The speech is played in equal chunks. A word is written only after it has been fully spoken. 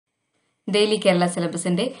Daily Kerala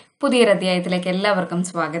സിലബസിന്റെ പുതിയൊരു അധ്യായത്തിലേക്ക് എല്ലാവർക്കും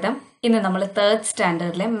സ്വാഗതം. ഇന്ന് നമ്മൾ 3rd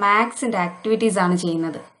സ്റ്റാൻഡേർഡിലെ മാത്സിന്റെ ആക്ടിവിറ്റീസ് ആണ്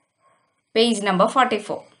ചെയ്യുന്നത്. Page number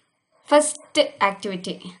 44. ഫസ്റ്റ്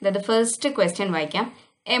ആക്ടിവിറ്റി, അതായത് ഫസ്റ്റ് ക്വസ്റ്റ്യൻ വായിക്കാം.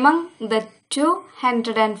 Among the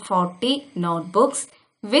 240 notebooks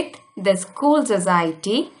with the school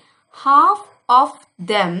society, half of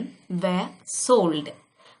them were sold.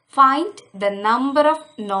 Find the number of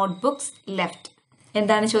notebooks left.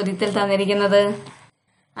 എന്താണ് ചോദ്യത്തിൽ തന്നിരിക്കുന്നത്?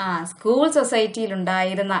 സ്കൂൾ സൊസൈറ്റിയിൽ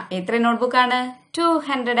ഉണ്ടായിരുന്ന എത്ര നോട്ട്ബുക്കാണ്?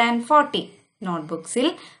 240 നോട്ട്ബുക്സിൽ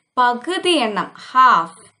പകുതി എണ്ണം,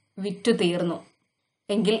 ഹാഫ്, വിറ്റു തീർന്നു.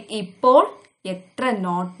 എങ്കിൽ ഇപ്പോൾ എത്ര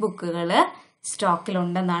നോട്ട്ബുക്കുകൾ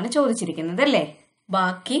സ്റ്റോക്കിലുണ്ടെന്നാണ് ചോദിച്ചിരിക്കുന്നത് അല്ലേ?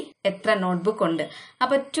 ബാക്കി എത്ര നോട്ട്ബുക്ക് ഉണ്ട്?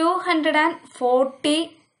 അപ്പൊ 240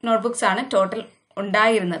 നോട്ട്ബുക്സ് ആണ് ടോട്ടൽ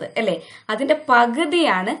ഉണ്ടായിരുന്നത് അല്ലേ? അതിന്റെ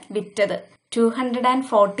പകുതിയാണ് വിറ്റത്.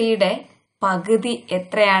 240യുടെ പകുതി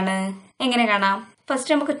എത്രയാണ്? എങ്ങനെ കാണാം?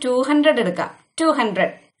 ഫസ്റ്റ് നമുക്ക് 200 എടുക്കാം.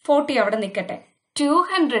 240 അവിടെ നിൽക്കട്ടെ.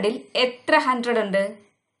 200ൽ എത്ര 100 ഉണ്ട്?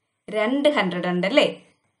 200 ഉണ്ട് അല്ലേ?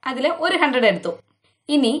 അതിൽ ഒരു 100 എടുത്തു.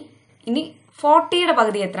 ഇനി 40യുടെ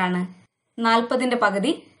പകുതി എത്രയാണ്? 40ന്റെ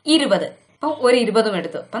പകുതി 20. അപ്പം ഒരു 20ഉം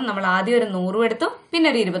എടുത്തു. അപ്പം നമ്മൾ ആദ്യം ഒരു 100 എടുത്തു, പിന്നെ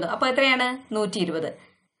ഒരു 20. അപ്പൊ എത്രയാണ്? 120.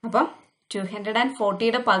 അപ്പം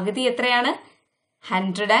 240യുടെ പകുതി എത്രയാണ്?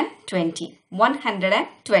 120.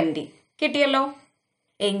 120 കിട്ടിയല്ലോ.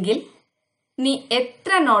 എങ്കിൽ ഇനി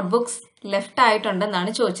എത്ര നോട്ട്ബുക്സ് ലെഫ്റ്റ് ആയിട്ടുണ്ടെന്നാണ്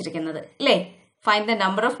ചോദിച്ചിരിക്കുന്നത് അല്ലേ? Find the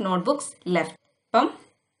number of notebooks left. അപ്പം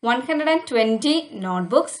 120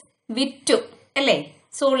 നോട്ട്ബുക്സ് വിറ്റു അല്ലേ?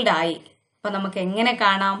 സോൾഡ് ആയി. അപ്പൊ നമുക്ക് എങ്ങനെ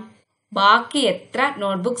കാണാം ബാക്കി എത്ര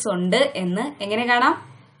നോട്ട്ബുക്സ് ഉണ്ട് എന്ന്? എങ്ങനെ കാണാം?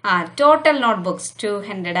 ടോട്ടൽ നോട്ട്ബുക്സ്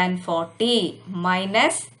 240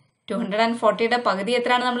 മൈനസ് 240യുടെ പകുതി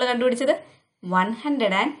എത്രയാണ് നമ്മൾ കണ്ടുപിടിച്ചത്?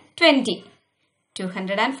 120.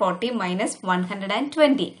 240 മൈനസ്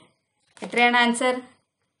 120 എത്രയാണ് ആൻസർ?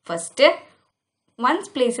 ഫസ്റ്റ്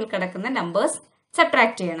വൺസ് പ്ലേസിൽ കിടക്കുന്ന നമ്പേഴ്സ്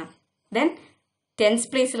സബ്ട്രാക്ട് ചെയ്യണം. ദെൻ ടെൻസ്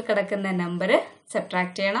പ്ലേസിൽ കിടക്കുന്ന നമ്പർ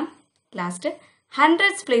സബ്ട്രാക്ട് ചെയ്യണം. ലാസ്റ്റ്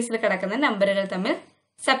ഹൺഡ്രഡ്സ് പ്ലേസിൽ കിടക്കുന്ന നമ്പറുകൾ തമ്മിൽ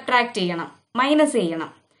സബ്ട്രാക്ട് ചെയ്യണം, മൈനസ് ചെയ്യണം.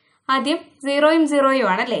 ആദ്യം 0യും 0യും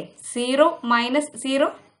ആണല്ലേ? 0 മൈനസ് 0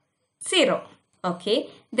 0. ഓക്കെ.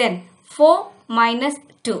 Then 4 minus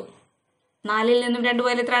 2. 4ൽ നിന്നും 2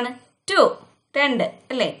 പോയാൽ എത്രയാണ്? 2. 2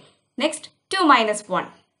 അല്ലേ? Next 2 minus 1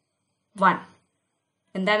 1.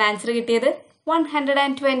 എന്താണ് ആൻസർ കിട്ടിയത്?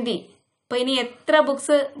 120. അപ്പൊ ഇനി എത്ര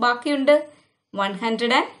ബുക്സ് ബാക്കിയുണ്ട്?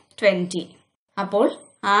 120. അപ്പോൾ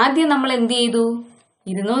ആദ്യം നമ്മൾ എന്ത് ചെയ്തു?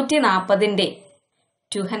 240ന്റെ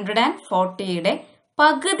 240യുടെ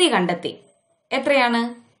പകുതി കണ്ടെത്തി. എത്രയാണ്?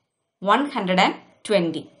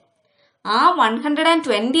 120. ആ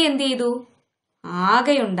 120 എന്ത് ചെയ്തു?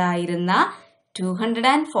 ആകെയുണ്ടായിരുന്ന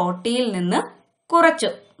 240യിൽ നിന്ന് കുറച്ചു,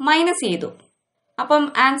 മൈനസ് ചെയ്തു. അപ്പം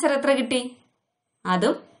ആൻസർ എത്ര കിട്ടി?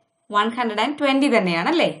 അതും 120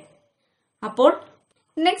 തന്നെയാണല്ലേ? അപ്പോൾ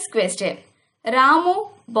next question. Ramu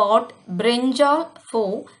boat brinjal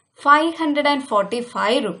four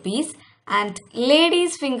 545 rupees and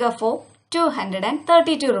lady's finger for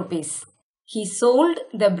 232 rupees. He sold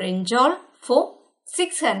the brinjal for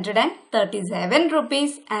 637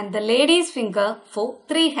 rupees and the lady's finger for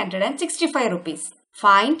 365 rupees.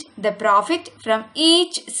 Find the profit from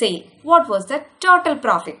each sale. What was the total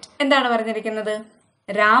profit? എന്താണ് പറഞ്ഞിരിക്കുന്നത്?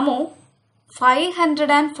 രാമു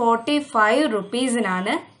 545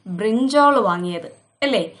 റുപ്പീസിനാണ് ബ്രിഞ്ചോൾ വാങ്ങിയത്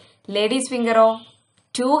അല്ലേ? Ladies ഫിംഗറോ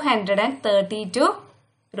 232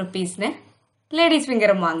 റുപ്പീസിന് ladies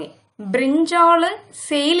ഫിംഗറും വാങ്ങി. ബ്രിഞ്ചോള്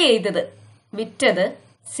sale ചെയ്തത്, വിറ്റത്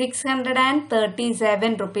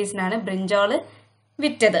 637 റുപ്പീസിനാണ് ബ്രിഞ്ചോള്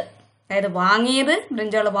വിറ്റത്. അതായത് വാങ്ങിയത്,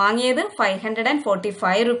 ബ്രിഞ്ചോള് വാങ്ങിയത്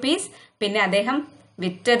 545 റുപ്പീസ്, പിന്നെ അദ്ദേഹം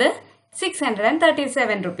വിറ്റത്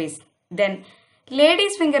 637 റുപ്പീസ്. ദെൻ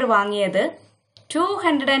ലേഡീസ് ഫിംഗർ വാങ്ങിയത്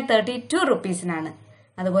 232 റുപ്പീസിനാണ്.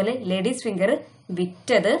 അതുപോലെ ലേഡീസ് ഫിംഗർ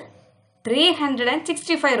വിറ്റത്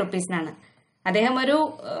 365 റുപ്പീസിനാണ്. അദ്ദേഹം ഒരു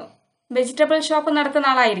വെജിറ്റബിൾ ഷോപ്പ് നടത്തുന്ന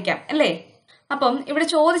ആളായിരിക്കാം അല്ലേ? അപ്പം ഇവിടെ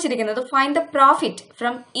ചോദിച്ചിരിക്കുന്നത് find the profit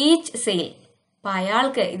from each sale. അപ്പം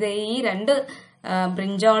അയാൾക്ക് ഈ 2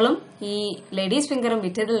 ബ്രിഞ്ചോളും ഈ ലേഡീസ് ഫിംഗറും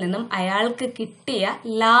വിറ്റതിൽ നിന്നും അയാൾക്ക് കിട്ടിയ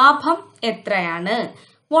ലാഭം എത്രയാണ്?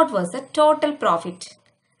 What was the total profit?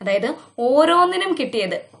 അതായത് ഓരോന്നിനും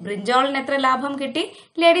കിട്ടിയത്, ബ്രിഞ്ചോളിന് എത്ര ലാഭം കിട്ടി,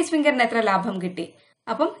 ലേഡീസ് ഫിംഗറിന് എത്ര ലാഭം കിട്ടി,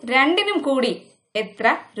 അപ്പം രണ്ടിനും കൂടി എത്ര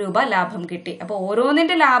രൂപ ലാഭം കിട്ടി. അപ്പോൾ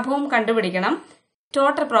ഓരോന്നിന്റെ ലാഭവും കണ്ടുപിടിക്കണം,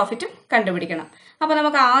 ടോട്ടൽ പ്രോഫിറ്റും കണ്ടുപിടിക്കണം. അപ്പൊ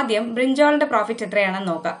നമുക്ക് ആദ്യം ബ്രിഞ്ചോളിന്റെ പ്രോഫിറ്റ് എത്രയാണെന്ന്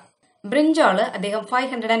നോക്കാം. ബ്രിഞ്ചോള് അദ്ദേഹം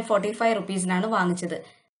 545 റുപ്പീസിനാണ് വാങ്ങിച്ചത്,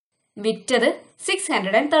 വിറ്റത്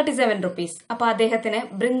 637 റുപ്പീസ്. അപ്പൊ അദ്ദേഹത്തിന്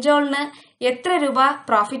ബ്രിഞ്ചോളിന് എത്ര രൂപ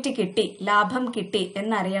പ്രോഫിറ്റ് കിട്ടി, ലാഭം കിട്ടി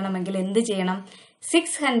എന്നറിയണമെങ്കിൽ എന്ത് ചെയ്യണം?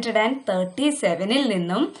 637ൽ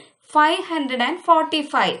നിന്നും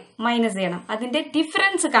 545 മൈനസ് ചെയ്യണം. അതിന്റെ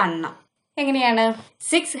ഡിഫറൻസ് കാണണം. എങ്ങനെയാണ്?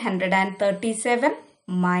 637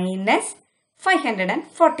 മൈനസ്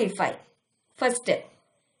 545. ഫസ്റ്റ്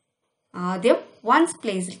ആദ്യം വൺസ്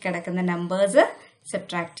പ്ലേസിൽ കിടക്കുന്ന നമ്പേഴ്സ്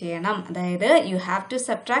സബ്ട്രാക്ട് ചെയ്യണം. അതായത് you have to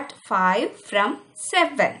subtract 5 from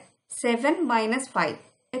 7. 7 minus 5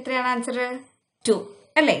 എത്രയാണ് ആൻസർ? 2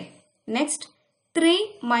 അല്ലേ? Next 3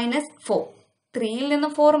 minus 4. 3യിൽ നിന്ന്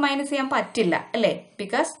 4 മൈനസ് ചെയ്യാൻ പറ്റില്ല അല്ലേ?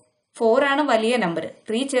 ബിക്കോസ് 4 ആണ് വലിയ നമ്പർ,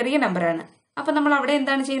 3 ചെറിയ നമ്പറാണ്. അപ്പൊ നമ്മൾ അവിടെ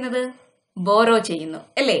എന്താണ് ചെയ്യുന്നത്? ബോറോ ചെയ്യുന്നു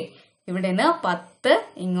അല്ലേ? ഇവിടെ നിന്ന് 10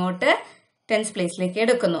 ഇങ്ങോട്ട് ടെൻസ് പ്ലേസിലേക്ക്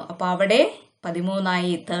എടുക്കുന്നു. അപ്പൊ അവിടെ 13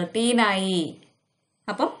 ആയി, 13 ആയി.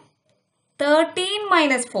 അപ്പം 13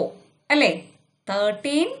 മൈനസ് 4 അല്ലേ?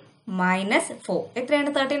 13 മൈനസ് 4 എത്രയാണ്?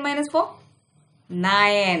 13 മൈനസ് 4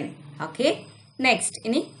 9. ഓക്കെ, നെക്സ്റ്റ്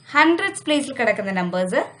ഇനി ഹൺഡ്രഡ്സ് പ്ലേസിൽ കിടക്കുന്ന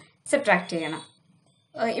നമ്പേഴ്സ് സബ്ട്രാക്ട് ചെയ്യണം.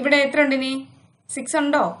 ഇവിടെ എത്ര ഉണ്ട്? ഇനി 6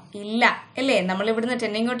 ഉണ്ടോ? ഇല്ല അല്ലേ? നമ്മൾ ഇവിടുന്ന്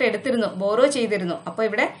 10 ഇങ്ങോട്ട് എടുത്തിരുന്നു, ബോറോ ചെയ്തിരുന്നു. അപ്പോൾ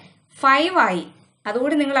ഇവിടെ 5 ആയി.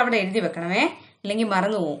 അതുകൂടി നിങ്ങൾ അവിടെ എഴുതി വെക്കണമേ, അല്ലെങ്കിൽ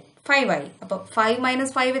മറന്നു പോവും. 5 ആയി. അപ്പോൾ 5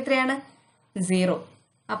 മൈനസ് 5 എത്രയാണ്? 0.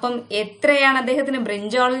 അപ്പം എത്രയാണ് അദ്ദേഹത്തിന്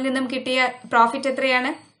ബ്രിഞ്ചോളിൽ നിന്നും കിട്ടിയ പ്രോഫിറ്റ്?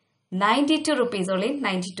 എത്രയാണ്? 92 റുപ്പീസ്. Only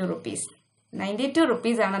 92 rupees. 92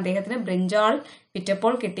 റുപ്പീസ് ആണ് അദ്ദേഹത്തിന് ബ്രിഞ്ചോൾ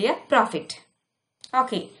വിറ്റപ്പോൾ കിട്ടിയ പ്രോഫിറ്റ്.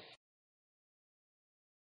 ഓക്കെ,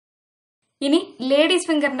 ഇനി ലേഡീസ്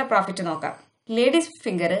ഫിംഗറിന്റെ പ്രോഫിറ്റ് നോക്കാം. ലേഡീസ്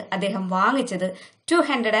ഫിംഗർ അദ്ദേഹം വാങ്ങിച്ചത്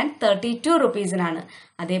 232 റുപ്പീസിനാണ്.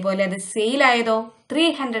 അതേപോലെ അത് സെയിൽ ആയതോ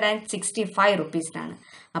 365 റുപ്പീസിനാണ്.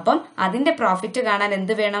 അപ്പം അതിന്റെ പ്രോഫിറ്റ് കാണാൻ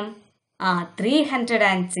എന്ത് വേണം?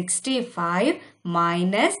 365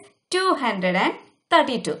 മൈനസ്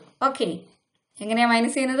 232. ഓക്കെ, എങ്ങനെയാ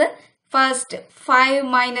മൈനസ് ചെയ്യുന്നത്? ഫസ്റ്റ് 5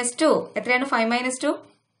 മൈനസ് 2 എത്രയാണ്? 5 മൈനസ് 2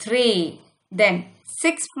 3. ദെൻ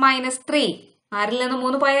 6 മൈനസ് 3, 6ൽ നിന്ന്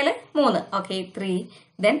 3 പോയാൽ 3. ഓക്കെ, 3.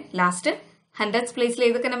 ദെൻ ലാസ്റ്റ് ഹൺഡ്രഡ്സ് പ്ലേസിൽ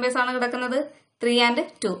ഏതൊക്കെ നമ്പേഴ്സ് ആണ് കിടക്കുന്നത്? 3 ആൻഡ്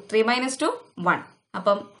 2. 3 മൈനസ് 2 1.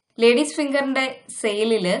 അപ്പം ലേഡീസ് ഫിംഗറിന്റെ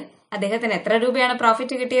സെയിലില് അദ്ദേഹത്തിന് എത്ര രൂപയാണ്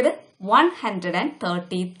പ്രോഫിറ്റ് കിട്ടിയത്?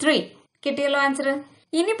 133. കിട്ടിയല്ലോ ആൻസർ.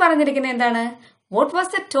 ഇനി പറഞ്ഞിരിക്കുന്നത് എന്താണ്? What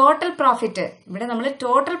was the total profit? ഇവിടെ നമ്മൾ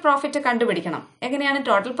ടോട്ടൽ പ്രോഫിറ്റ് കണ്ടുപിടിക്കണം. എങ്ങനെയാണ്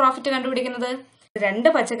ടോട്ടൽ പ്രോഫിറ്റ് കണ്ടുപിടിക്കുന്നത്? 2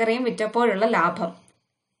 പച്ചക്കറിയും വിറ്റപ്പോഴുള്ള ലാഭം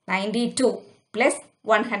 92 പ്ലസ്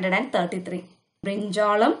 133.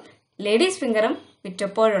 ബ്രിഞ്ചോളും ലേഡീസ് ഫിംഗറും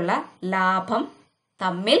വിറ്റപ്പോഴുള്ള ലാഭം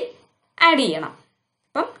തമ്മിൽ ആഡ് ചെയ്യണം.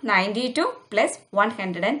 അപ്പം 92 പ്ലസ്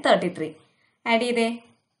 133 ആഡ് ചെയ്തേ.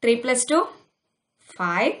 3 plus 2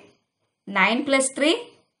 5, 9 plus 3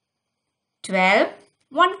 12,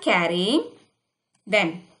 1 carrying, then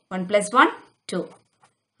 1 plus 1 2.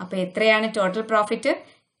 അപ്പോൾ എത്രയാണ് total profit?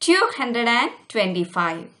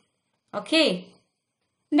 225. Okay,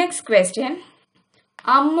 next question.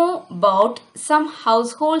 Ammu bought some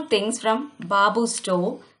household things from Babu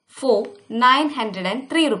store for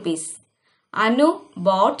 903 rupees. Anu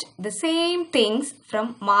bought the same things from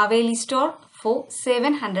Maveli store for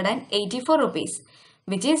 784 rupees.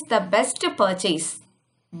 Which is the best purchase?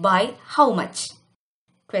 By how much?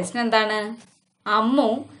 Question എന്താണ്? അമ്മു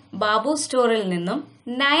ബാബു സ്റ്റോറിൽ നിന്നും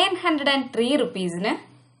 903 റുപ്പീസിന്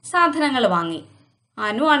സാധനങ്ങൾ വാങ്ങി.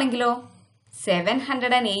 അനു ആണെങ്കിലോ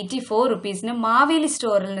 784 റുപ്പീസിന് മാവേലി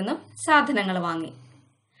സ്റ്റോറിൽ നിന്നും സാധനങ്ങൾ വാങ്ങി.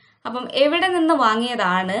 അപ്പം എവിടെ നിന്ന്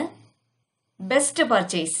വാങ്ങിയതാണ് ബെസ്റ്റ്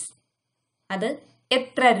പർച്ചേസ്? അത്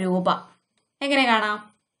എത്ര രൂപ? എങ്ങനെ കാണാം?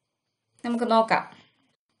 നമുക്ക് നോക്കാം.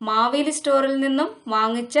 മാവേലി സ്റ്റോറിൽ നിന്നും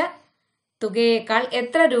വാങ്ങിച്ച തുകയേക്കാൾ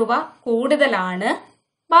എത്ര രൂപ കൂടുതലാണ്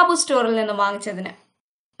ബാബു സ്റ്റോറിൽ നിന്നും വാങ്ങിച്ചതിന്?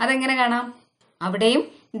 അതെങ്ങനെ കാണാം? അവിടെയും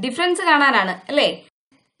ഡിഫറൻസ് കാണാനാണ് അല്ലേ?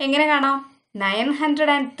 എങ്ങനെ കാണാം?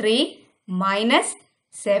 903 മൈനസ്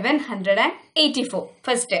 784.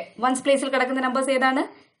 ഫസ്റ്റ് വൺസ് പ്ലേസിൽ കിടക്കുന്ന നമ്പേഴ്സ് ഏതാണ്?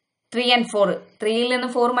 3 and 4. 3യിൽ നിന്ന്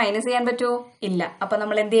 4 മൈനസ് ചെയ്യാൻ പറ്റുമോ? ഇല്ല. അപ്പൊ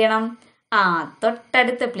നമ്മൾ എന്ത് ചെയ്യണം?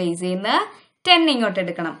 തൊട്ടടുത്ത പ്ലേസിൽ നിന്ന് 10 ഇങ്ങോട്ട്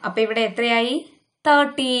എടുക്കണം. അപ്പൊ ഇവിടെ എത്രയായി?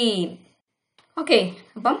 13. ഓക്കെ,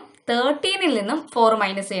 അപ്പം 13ൽ നിന്നും 4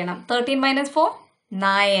 മൈനസ് ചെയ്യണം. 13 മൈനസ് 4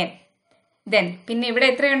 9. ദെൻ പിന്നെ ഇവിടെ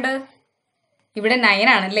എത്രയുണ്ട്? ഇവിടെ 9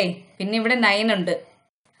 ആണല്ലേ. പിന്നെ ഇവിടെ 9 ഉണ്ട്.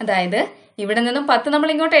 അതായത് ഇവിടെ നിന്നും 10 നമ്മൾ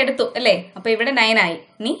ഇങ്ങോട്ട് എടുത്തു അല്ലേ? അപ്പൊ ഇവിടെ 9 ആയി.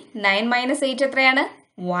 ഇനി 9 മൈനസ് 8 എത്രയാണ്?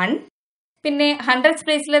 1. പിന്നെ ഹൺഡ്രഡ്സ്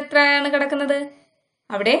പ്ലേസിൽ എത്രയാണ് കിടക്കുന്നത്?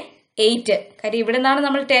 അവിടെ 8. കാര്യം ഇവിടെ നിന്നാണ്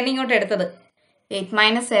നമ്മൾ 10 ഇങ്ങോട്ട് എടുത്തത്. 8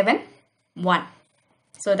 minus 7 1.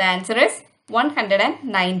 So the answer is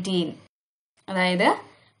 119. അതായത്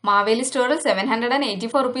മാവേലി സ്റ്റോറിൽ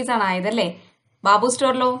 784 റുപ്പീസ് ആണ് ആയതല്ലേ? ബാബു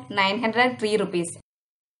സ്റ്റോറിലോ 903 റുപ്പീസ്.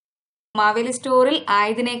 മാവേലി സ്റ്റോറിൽ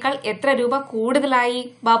ആയതിനേക്കാൾ എത്ര രൂപ കൂടുതലായി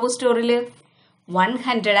ബാബു സ്റ്റോറിൽ?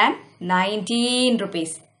 119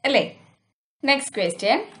 റുപ്പീസ് അല്ലേ? Next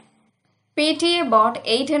question. PTA bought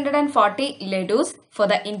 840 ladus for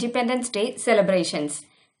the Independence Day celebrations.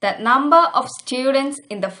 The number of students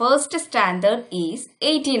in the first standard is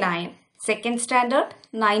 89, second standard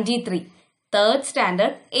 93, third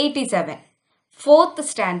standard 87, fourth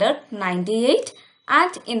standard 98,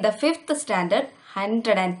 and in the fifth standard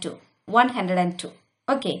 102.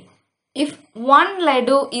 Okay. If one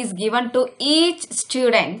ladu is given to each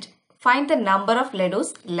student, find the number of ladus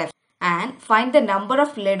left and find the number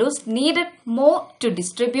of ladus needed more to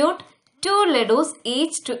distribute 2 ladus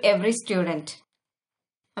each to every student.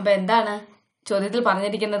 അപ്പോൾ എന്താണ് ചോദ്യത്തിൽ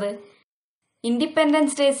പറഞ്ഞിരിക്കുന്നത്?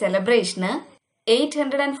 Independence day സെലിബ്രേഷന്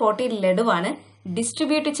 840 ലഡുവാണ്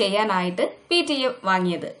distribute ചെയ്യാനായിട്ട് PTA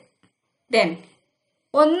വാങ്ങിയത്. Then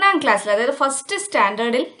ഒന്നാം ക്ലാസ്സിൽ അതായത് first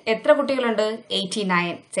സ്റ്റാൻഡേർഡിൽ എത്ര കുട്ടികളുണ്ട്?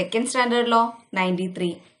 89. Second സ്റ്റാൻഡേർഡിലോ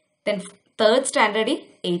 93. Then third സ്റ്റാൻഡേർഡിൽ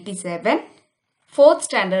 87, fourth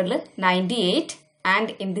സ്റ്റാൻഡേർഡിൽ 98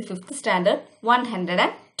 and in the fifth standard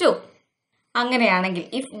 102. അങ്ങനെയാണെങ്കിൽ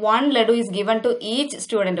if 1 laddu is given to each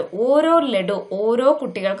student, ഓരോ ലഡു ഓരോ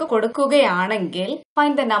കുട്ടികൾക്ക് കൊടുക്കുകയാണെങ്കിൽ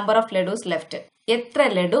find the number of laddoos left. എത്ര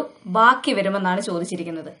ലഡു ബാക്കി വരുമെന്നാണ്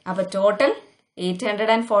ചോദിച്ചിരിക്കുന്നത്. അപ്പൊ ടോട്ടൽ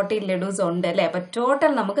 840 ladus ഉണ്ട് അല്ലേ? അപ്പൊ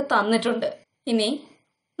ടോട്ടൽ നമുക്ക് തന്നിട്ടുണ്ട്. ഇനി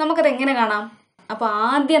നമുക്കത് എങ്ങനെ കാണാം? അപ്പൊ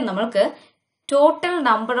ആദ്യം നമ്മൾക്ക് ടോട്ടൽ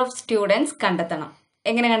നമ്പർ ഓഫ് സ്റ്റുഡൻസ് കണ്ടെത്തണം.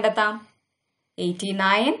 എങ്ങനെ കണ്ടെത്താം?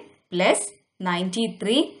 89 പ്ലസ്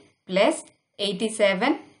 93 പ്ലസ്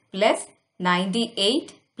 87 പ്ലസ് 98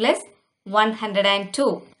 പ്ലസ് 102.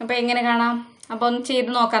 അപ്പൊ എങ്ങനെ കാണാം? അപ്പൊ ഒന്ന് ചെയ്ത്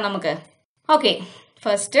നോക്കാം നമുക്ക്. ഓക്കെ,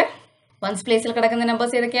 ഫസ്റ്റ് വൺസ് പ്ലേസിൽ കിടക്കുന്ന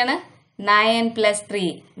നമ്പേഴ്സ് ഏതൊക്കെയാണ്? 9 plus 3,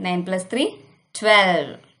 9 plus 3 12.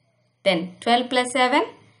 Then 12 plus 7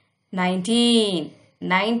 19,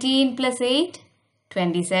 19 plus 8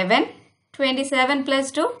 27, 27 plus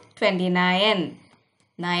 2 29.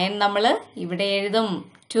 9 നമ്മൾ ഇവിടെ എഴുതും.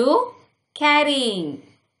 2 carrying.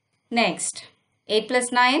 Next 8 plus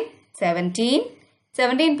 9 17,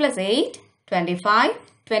 17 plus 8 25,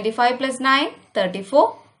 25 plus 9 34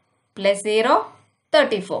 plus 0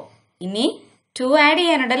 34. ഇനി 2 ആഡ്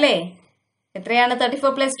ചെയ്യാനുണ്ടല്ലേ? എത്രയാണ്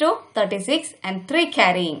 34 plus 2? 36 and 3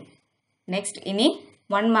 carrying. നെക്സ്റ്റ് ഇനി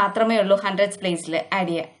 1 മാത്രമേ ഉള്ളൂ ഹൺഡ്രഡ്സ് പ്ലേസിൽ ആഡ്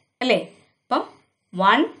ചെയ്യാൻ അല്ലേ? അപ്പം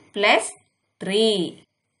 1 plus 3.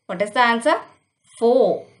 What is the answer?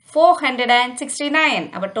 469.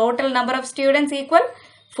 അപ്പോൾ total number of students equal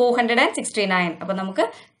 469. അപ്പോൾ നമുക്ക്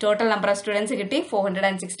ടോട്ടൽ നമ്പർ ഓഫ് സ്റ്റുഡൻസ് കിട്ടി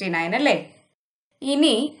 469 അല്ലേ?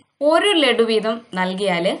 ഇനി ഒരു ലഡു വീതം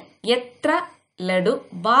നൽകിയാൽ എത്ര ലഡു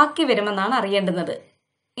ബാക്കി വരുമെന്നാണ് അറിയേണ്ടുന്നത്.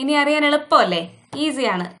 ഇനി അറിയാൻ എളുപ്പമല്ലേ?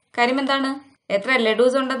 ഈസിയാണ്. കാര്യം എന്താണ്? എത്ര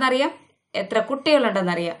ലഡൂസ് ഉണ്ടെന്നറിയാം, എത്ര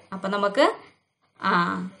കുട്ടികളുണ്ടെന്നറിയാം. അപ്പൊ നമുക്ക്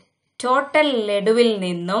ടോട്ടൽ ലഡുവിൽ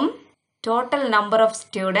നിന്നും total number of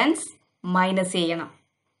students minus ചെയ്യണം.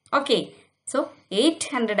 Okay, so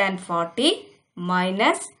 840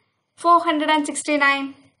 minus 469.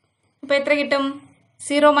 അപ്പൊ എത്ര കിട്ടും?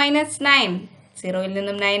 0 മൈനസ് 9. 0യിൽ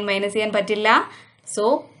നിന്നും 9 മൈനസ് ചെയ്യാൻ പറ്റില്ല. So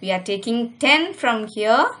we are taking 10 from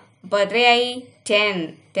here. അപ്പോൾ എത്രയായി? 10.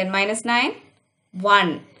 10 മൈനസ് 9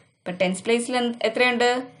 1. ഇപ്പൊ 10th പ്ലേസിൽ എത്രയുണ്ട്?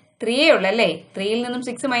 3 ഉള്ളു അല്ലേ? 3യിൽ നിന്നും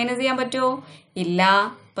 6 മൈനസ് ചെയ്യാൻ പറ്റുമോ? ഇല്ല.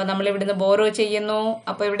 അപ്പൊ നമ്മൾ ഇവിടുന്ന് ബോറോ ചെയ്യുന്നു.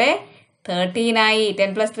 അപ്പൊ ഇവിടെ 13 ആയി.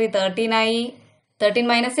 10 plus 3 13 ആയി. 13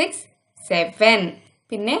 മൈനസ് 6 7.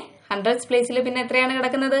 പിന്നെ ഹൺഡ്രഡ്സ് പ്ലേസിൽ പിന്നെ എത്രയാണ്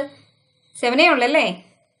കിടക്കുന്നത്? 7 ഉള്ളല്ലേ?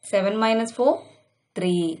 7 മൈനസ് 4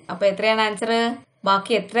 3. അപ്പൊ എത്രയാണ് ആൻസർ?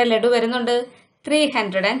 ബാക്കി എത്ര ലഡു വരുന്നുണ്ട്?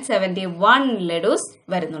 371 ലഡൂസ്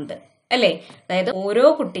വരുന്നുണ്ട് അല്ലേ? അതായത് ഓരോ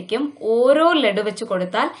കുട്ടിക്കും ഓരോ ലഡു വെച്ച്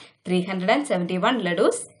കൊടുത്താൽ 371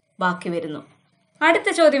 ലഡൂസ് ബാക്കി വരുന്നു. അടുത്ത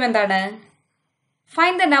ചോദ്യം എന്താണ്?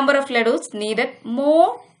 Find the number of laddoos needed more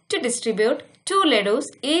to distribute 2 laddoos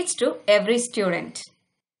each to every student.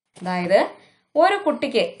 അതായത് ഒരു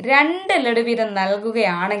കുട്ടിക്ക് 2 ലഡു വീതം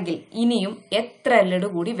നൽകുകയാണെങ്കിൽ ഇനിയും എത്ര ലഡു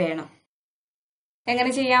കൂടി വേണം?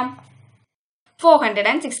 എങ്ങനെ ചെയ്യാം?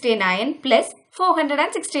 469 പ്ലസ്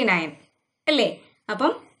 469 അല്ലേ?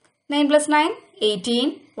 അപ്പം 9 plus 9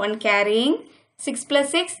 18, 1 carrying. 6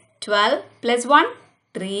 plus 6 12 plus 1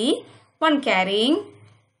 3, 1 carrying.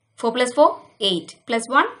 4 plus 4 8 plus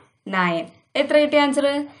 1 9. എത്ര കിട്ടിയ ആൻസർ?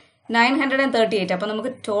 938. അപ്പോൾ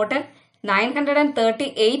നമുക്ക് ടോട്ടൽ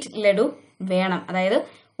 938 ലഡു വേണം. അതായത്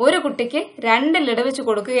ഒരു കുട്ടിക്ക് 2 ലഡു വെച്ച്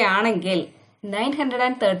കൊടുക്കുകയാണെങ്കിൽ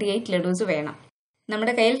 938 ലഡൂസ് വേണം.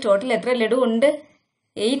 നമ്മുടെ കയ്യിൽ ടോട്ടൽ എത്ര ലഡു ഉണ്ട്?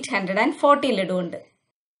 840 ലഡു ഉണ്ട്.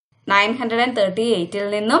 938ൽ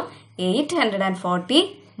നിന്നും 840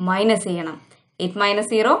 മൈനസ് ചെയ്യണം. 8 മൈനസ്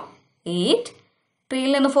 0 8.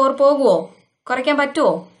 3യിൽ നിന്ന് 4 പോകുമോ? കുറയ്ക്കാൻ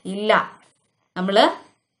പറ്റുമോ? ഇല്ല. നമ്മൾ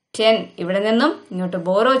 10 ഇവിടെ നിന്നും ഇങ്ങോട്ട്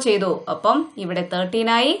ബോറോ ചെയ്തു. അപ്പം ഇവിടെ 13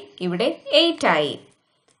 ആയി, ഇവിടെ 8 ആയി.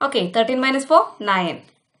 Okay, 13 minus 4 9.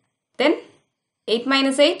 Then 8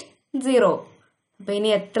 minus 8 0. അപ്പോൾ ഇനി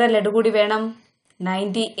എത്ര ലഡു കൂടി വേണം?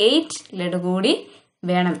 98 ലഡു കൂടി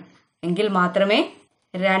വേണം. എങ്കിൽ മാത്രമേ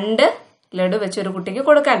 2 ലഡു വെച്ച് ഒരു കുട്ടിക്ക്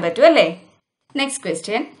കൊടുക്കാൻ പറ്റൂ അല്ലേ? Next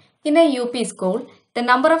question. In A UP school, the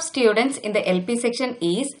number of students in the LP section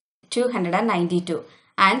is 292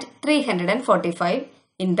 and 345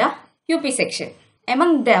 in the UP section.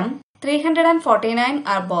 Among them, 349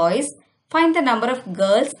 are boys. Find the number of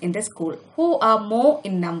girls in the school. Who are more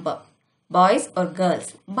in number, boys or girls?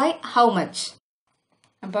 By how much?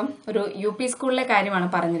 അപ്പം ഒരു UP സ്കൂളിലെ കാര്യമാണ്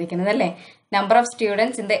പറഞ്ഞിരിക്കുന്നത് അല്ലേ? Number of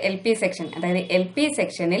students in the LP section, അതായത് LP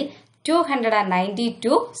സെക്ഷനിൽ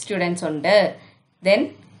 292 students ഉണ്ട്. Then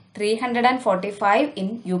 345 in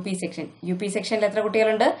UP section. UP സെക്ഷനിൽ എത്ര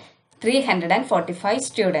കുട്ടികളുണ്ട്? 345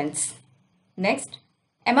 students. Next,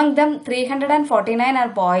 among them 349 R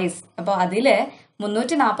boys. അപ്പോൾ അതിൽ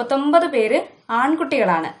 349 പേര്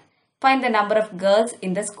ആൺകുട്ടികളാണ്. Find the number of girls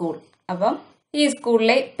in the school. അപ്പം ഈ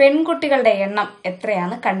സ്കൂളിലെ പെൺകുട്ടികളുടെ എണ്ണം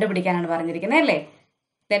എത്രയാണ് കണ്ടുപിടിക്കാനാണ് പറഞ്ഞിരിക്കുന്നത് അല്ലേ?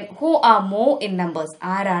 Then who are more in numbers,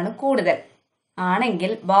 ആരാണ് കൂടുതൽ?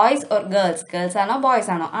 ആണെങ്കിൽ ബോയ്സ് ഓർ ഗേൾസ്, ഗേൾസ് ആണോ ബോയ്സ്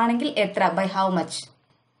ആണോ? ആണെങ്കിൽ എത്ര, ബൈ ഹൗ മച്ച്,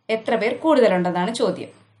 എത്ര പേർ കൂടുതലുണ്ടെന്നാണ്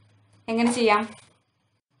ചോദ്യം. എങ്ങനെ ചെയ്യാം?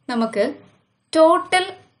 നമുക്ക് ടോട്ടൽ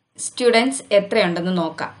സ്റ്റുഡൻസ് എത്രയുണ്ടെന്ന്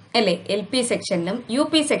നോക്കാം അല്ലേ? LP സെക്ഷനിലും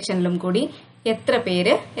UP സെക്ഷനിലും കൂടി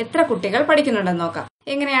എത്ര കുട്ടികൾ പഠിക്കുന്നുണ്ടെന്ന് നോക്കാം.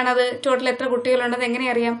 എങ്ങനെയാണത്? ടോട്ടൽ എത്ര കുട്ടികളുണ്ടെന്ന് എങ്ങനെ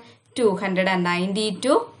അറിയാം?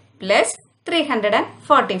 292 പ്ലസ്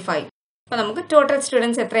 345. അപ്പൊ നമുക്ക് ടോട്ടൽ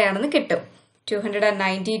സ്റ്റുഡൻസ് എത്രയാണെന്ന് കിട്ടും.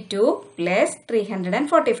 292 plus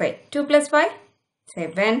 345. 2 plus 5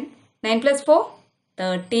 7. 9 plus 4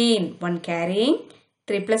 13. 1 carrying.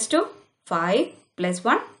 3 plus 2 5 plus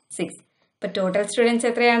 1 6. അപ്പൊ ടോട്ടൽ സ്റ്റുഡൻസ്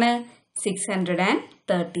എത്രയാണ്?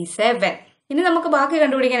 637. ഇനി നമുക്ക് ബാക്കി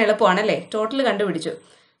കണ്ടുപിടിക്കാൻ എളുപ്പമാണല്ലേ? ടോട്ടൽ കണ്ടുപിടിച്ചു.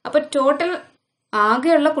 അപ്പൊ ടോട്ടൽ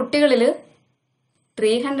ആകെയുള്ള കുട്ടികളിൽ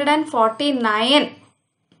 349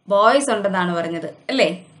 ബോയ്സ് ഉണ്ടെന്നാണ് പറഞ്ഞത് അല്ലേ?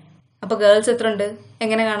 അപ്പൊ ഗേൾസ് എത്ര ഉണ്ട്?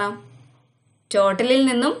 എങ്ങനെ കാണാം? ടോട്ടലിൽ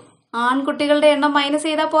നിന്നും ആൺകുട്ടികളുടെ എണ്ണം മൈനസ്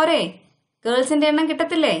ചെയ്താൽ പോരെ? ഗേൾസിന്റെ എണ്ണം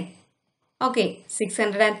കിട്ടത്തില്ലേ? Okay,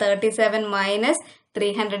 637 minus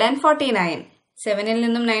 349. 7ൽ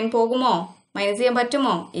നിന്നും 9 പോകുമോ? മൈനസ് ചെയ്യാൻ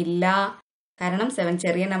പറ്റുമോ? ഇല്ല. കാരണം 7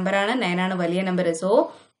 ചെറിയ നമ്പറാണ്, 9 ആണ് വലിയ നമ്പർ. സോ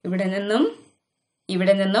ഇവിടെ നിന്നും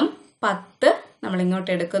 10 നമ്മൾ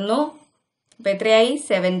ഇങ്ങോട്ട് എടുക്കുന്നു. അപ്പൊ എത്രയായി?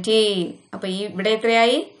 17. അപ്പൊ ഈ ഇവിടെ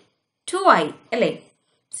എത്രയായി? 2 ആയി അല്ലേ?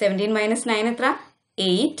 17 മൈനസ് 9 എത്ര?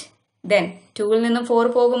 8. ദെൻ 2ൽ നിന്നും 4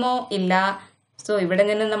 പോകുമോ? ഇല്ല. സോ ഇവിടെ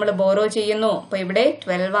നിന്ന് നമ്മൾ ബോറോ ചെയ്യുന്നു. അപ്പൊ ഇവിടെ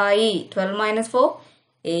 12 ആയി. 12 മൈനസ് 4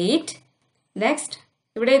 8. നെക്സ്റ്റ്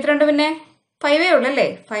ഇവിടെ എത്ര ഉണ്ട്? പിന്നെ 5 ഉള്ളൂ അല്ലേ?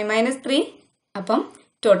 5 മൈനസ് 3. അപ്പം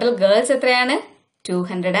ടോട്ടൽ ഗേൾസ് എത്രയാണ്?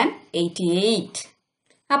 288.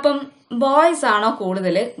 അപ്പം ബോയ്സ് ആണോ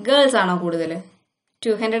കൂടുതൽ, ഗേൾസ് ആണോ കൂടുതൽ?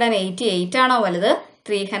 288 ആണോ വലുത്,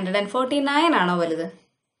 349 ആണോ വലുത്?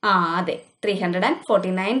 അതെ,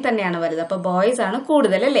 349 തന്നെയാണ് വലുത്. അപ്പൊ ബോയ്സ് ആണ്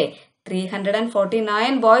കൂടുതൽ അല്ലേ?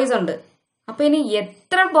 349 ബോയ്സ് ഉണ്ട്. അപ്പൊ ഇനി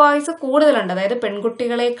എത്ര ബോയ്സ് കൂടുതലുണ്ട്, അതായത്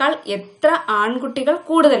പെൺകുട്ടികളെക്കാൾ എത്ര ആൺകുട്ടികൾ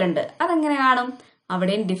കൂടുതലുണ്ട്, അതെങ്ങനെ കാണും?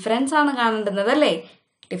 അവിടെയും ഡിഫറൻസ് ആണ് കാണേണ്ടുന്നത് അല്ലേ?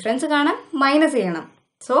 ഡിഫറൻസ് കാണാൻ മൈനസ് ചെയ്യണം.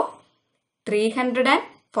 സോ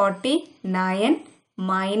 349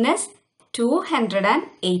 മൈനസ്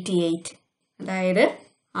 288, അതായത്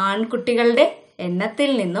ആൺകുട്ടികളുടെ എണ്ണത്തിൽ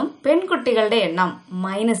നിന്നും പെൺകുട്ടികളുടെ എണ്ണം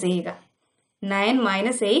മൈനസ് ചെയ്യുക. 9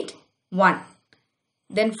 മൈനസ് 8 1.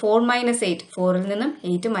 ദെൻ 4 മൈനസ് 8, 4ൽ നിന്നും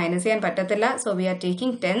 8 മൈനസ് ചെയ്യാൻ പറ്റത്തില്ല. So we are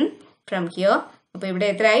taking 10 from here. അപ്പൊ ഇവിടെ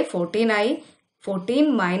എത്രയായി? 14 ആയി. 14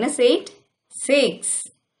 മൈനസ് 8 6.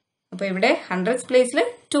 അപ്പൊ ഇവിടെ 100th പ്ലേസിൽ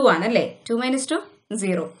 2 ആണല്ലേ? 2 മൈനസ് 2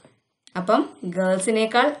 0. അപ്പം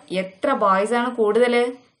ഗേൾസിനേക്കാൾ എത്ര ബോയ്സ് ആണ് കൂടുതൽ?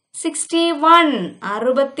 61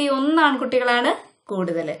 ആൺകുട്ടികളാണ്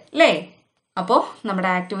കൂടുതൽ അല്ലേ? അപ്പോൾ നമ്മുടെ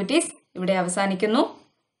ആക്ടിവിറ്റീസ് ഇവിടെ അവസാനിക്കുന്നു.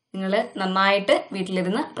 നിങ്ങൾ നന്നായിട്ട്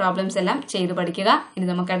വീട്ടിലിരുന്ന് പ്രോബ്ലംസ് എല്ലാം ചെയ്തു പഠിക്കുക. ഇനി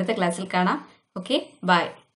നമുക്ക് അടുത്ത ക്ലാസ്സിൽ കാണാം. Okay, by.